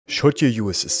Should you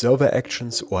use server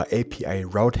actions or API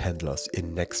route handlers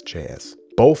in Next.js?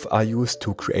 Both are used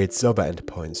to create server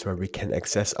endpoints where we can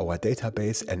access our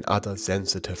database and other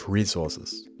sensitive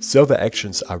resources. Server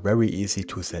actions are very easy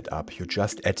to set up. You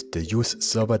just add the use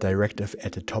server directive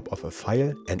at the top of a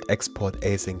file and export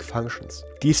async functions.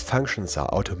 These functions are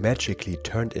automatically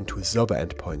turned into server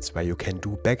endpoints where you can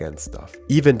do backend stuff.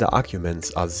 Even the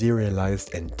arguments are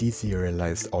serialized and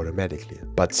deserialized automatically.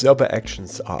 But server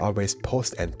actions are always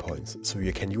post endpoints, so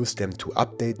you can use them to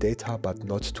update data but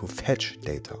not to fetch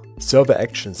data. Server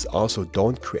actions also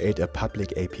don't create a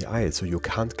public API, so you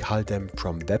can't call them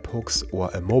from webhooks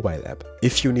or a mobile app.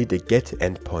 If you need a get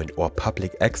endpoint or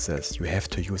public access, you have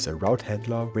to use a route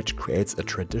handler, which creates a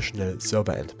traditional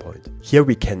server endpoint. Here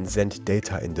we can send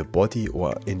data in the body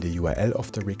or in the URL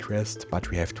of the request, but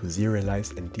we have to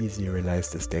serialize and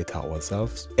deserialize this data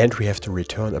ourselves, and we have to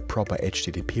return a proper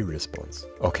HTTP response.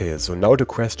 Okay, so now the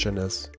question is,